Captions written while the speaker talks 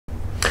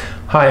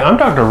Hi, I'm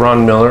Dr.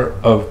 Ron Miller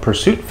of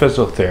Pursuit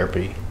Physical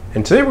Therapy,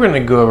 and today we're going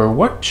to go over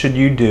what should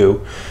you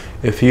do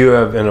if you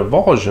have an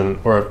avulsion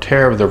or a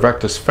tear of the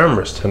rectus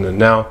femoris tendon.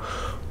 Now,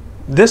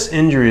 this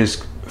injury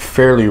is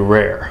fairly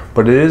rare,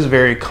 but it is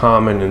very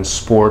common in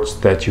sports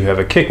that you have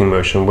a kicking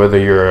motion, whether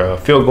you're a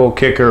field goal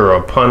kicker or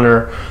a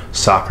punter,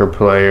 soccer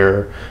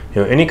player,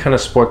 any kind of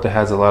sport that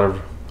has a lot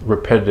of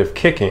repetitive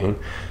kicking.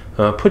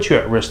 Puts you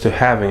at risk to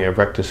having a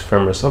rectus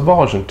femoris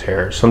avulsion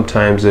tear.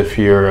 Sometimes if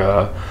you're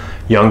a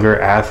younger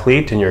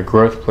athlete and your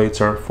growth plates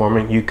aren't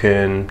forming, you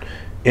can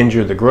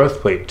injure the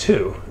growth plate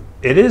too.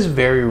 It is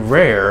very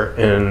rare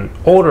in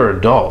older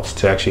adults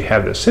to actually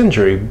have this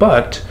injury,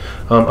 but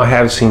I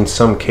have seen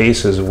some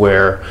cases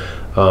where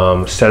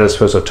status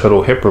was a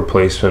total hip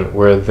replacement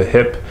where the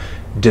hip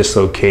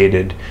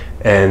dislocated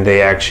and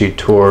they actually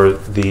tore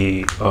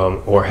the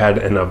or had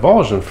an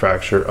avulsion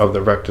fracture of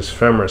the rectus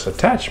femoris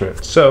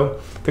attachment.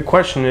 So the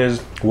question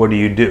is, what do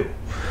you do?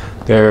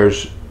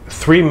 There's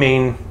three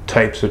main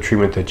types of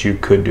treatment that you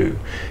could do.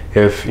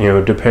 If,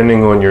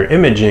 depending on your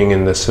imaging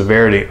and the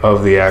severity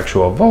of the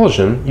actual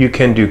avulsion, you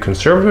can do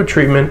conservative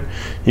treatment,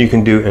 you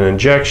can do an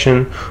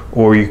injection,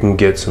 or you can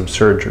get some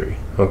surgery,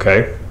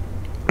 okay?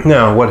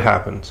 Now, what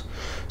happens?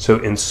 So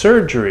in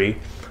surgery,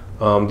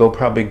 they'll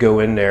probably go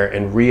in there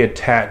and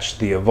reattach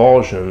the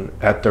avulsion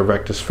at the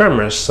rectus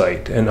femoris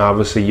site. And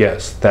obviously,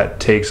 yes, that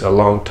takes a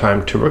long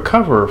time to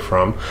recover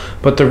from,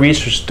 but the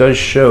research does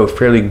show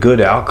fairly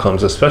good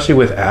outcomes, especially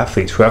with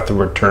athletes who have to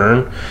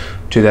return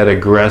to that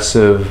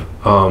aggressive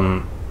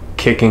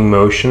kicking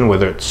motion,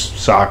 whether it's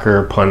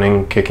soccer,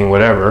 punting, kicking,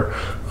 whatever.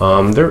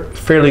 They're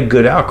fairly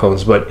good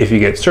outcomes, but if you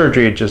get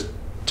surgery, it just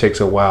takes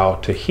a while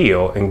to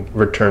heal and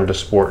return to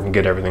sport and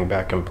get everything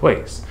back in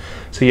place.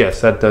 So yes,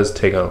 that does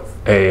take a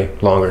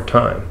longer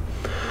time.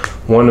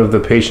 One of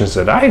the patients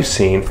that I've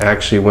seen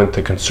actually went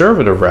the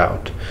conservative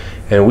route,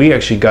 and we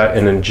actually got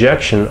an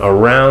injection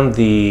around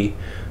the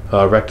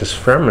rectus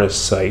femoris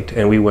site,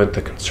 and we went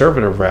the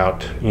conservative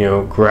route,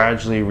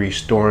 gradually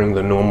restoring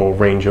the normal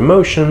range of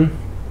motion,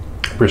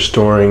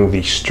 restoring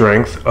the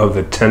strength of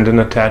the tendon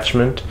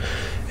attachment,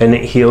 and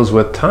it heals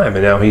with time.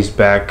 And now he's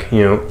back,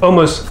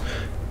 almost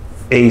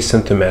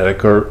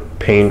asymptomatic or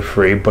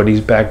pain-free, but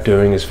he's back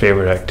doing his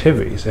favorite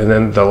activities. And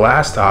then the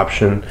last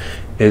option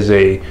is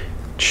a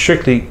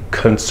strictly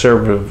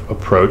conservative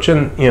approach,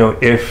 and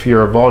if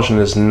your avulsion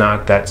is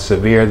not that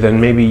severe, then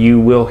maybe you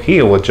will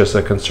heal with just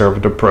a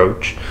conservative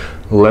approach.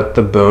 Let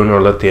the bone or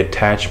let the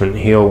attachment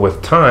heal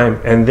with time,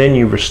 and then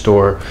you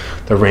restore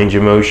the range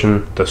of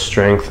motion, the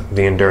strength,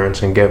 the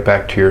endurance, and get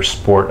back to your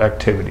sport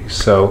activities.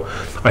 So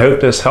I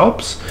hope this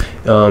helps.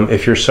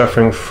 If you're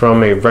suffering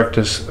from a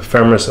rectus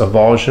femoris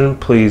avulsion,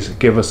 please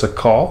give us a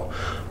call.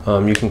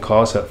 You can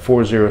call us at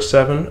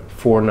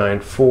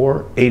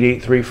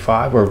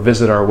 407-494-8835 or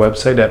visit our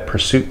website at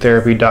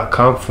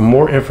pursuittherapy.com for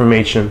more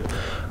information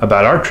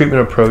about our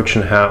treatment approach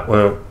and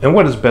how and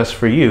what is best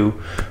for you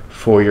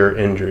for your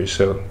injury.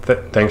 So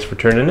thanks for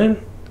tuning in,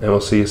 and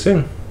we'll see you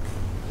soon.